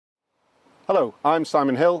Hello, I'm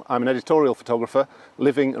Simon Hill. I'm an editorial photographer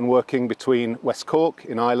living and working between West Cork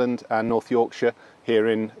in Ireland and North Yorkshire here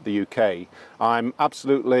in the UK. I'm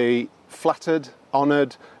absolutely flattered,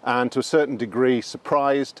 honoured and to a certain degree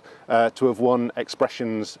surprised to have won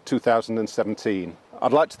Expressions 2017.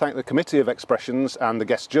 I'd like to thank the Committee of Expressions and the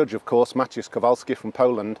guest judge, of course, Maciej Kowalski from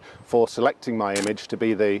Poland, for selecting my image to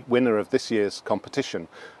be the winner of this year's competition.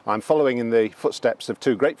 I'm following in the footsteps of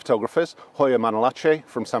two great photographers, Hoya Manolache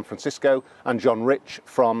from San Francisco and John Rich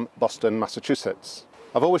from Boston, Massachusetts.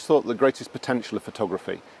 I've always thought the greatest potential of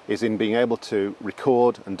photography is in being able to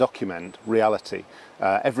record and document reality,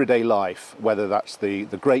 everyday life, whether that's the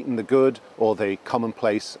great and the good or the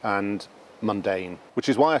commonplace and mundane, which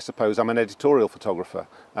is why I suppose I'm an editorial photographer.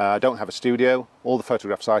 I don't have a studio. All the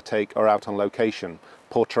photographs I take are out on location.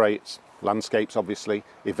 Portraits, landscapes obviously,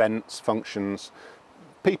 events, functions,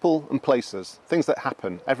 people and places, things that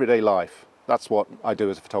happen, everyday life. That's what I do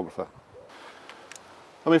as a photographer.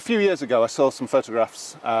 I mean, a few years ago I saw some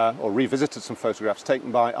photographs, or revisited some photographs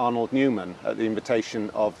taken by Arnold Newman at the invitation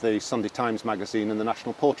of the Sunday Times magazine and the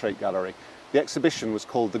National Portrait Gallery. The exhibition was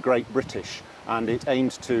called The Great British, and it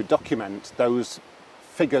aimed to document those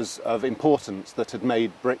figures of importance that had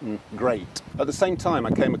made Britain great. At the same time,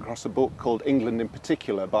 I came across a book called England in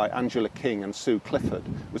Particular by Angela King and Sue Clifford.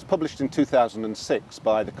 It was published in 2006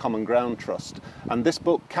 by the Common Ground Trust, and this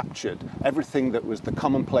book captured everything that was the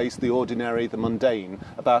commonplace, the ordinary, the mundane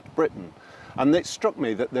about Britain. And it struck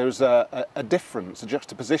me that there's a difference, a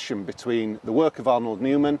juxtaposition between the work of Arnold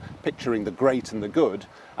Newman, picturing the great and the good,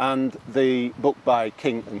 and the book by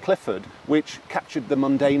King and Clifford, which captured the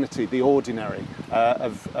mundanity, the ordinary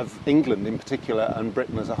of England in particular and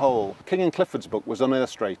Britain as a whole. King and Clifford's book was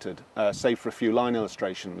unillustrated, save for a few line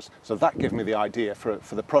illustrations, so that gave me the idea for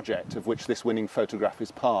the project of which this winning photograph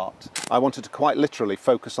is part. I wanted to quite literally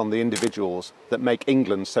focus on the individuals that make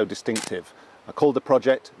England so distinctive. I called the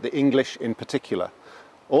project The English in Particular.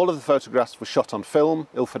 All of the photographs were shot on film,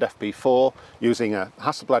 Ilford FB4, using a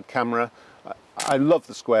Hasselblad camera. I love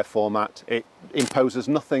the square format. It imposes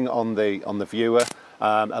nothing on the viewer,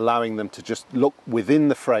 allowing them to just look within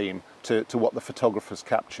the frame to what the photographer's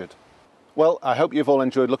captured. Well, I hope you've all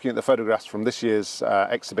enjoyed looking at the photographs from this year's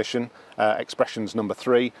exhibition, Expressions number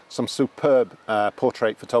 3, some superb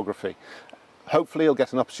portrait photography. Hopefully you'll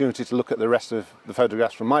get an opportunity to look at the rest of the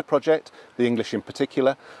photographs from my project, The English in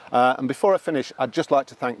Particular. And before I finish, I'd just like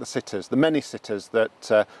to thank the sitters, the many sitters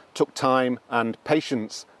that took time and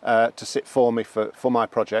patience to sit for me for my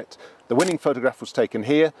project. The winning photograph was taken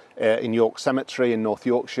here in York Cemetery in North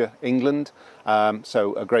Yorkshire, England.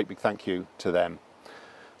 So a great big thank you to them.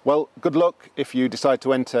 Well, good luck if you decide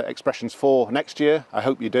to enter Expressions 4 next year. I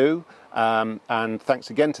hope you do. And thanks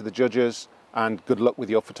again to the judges and good luck with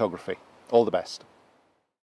your photography. All the best.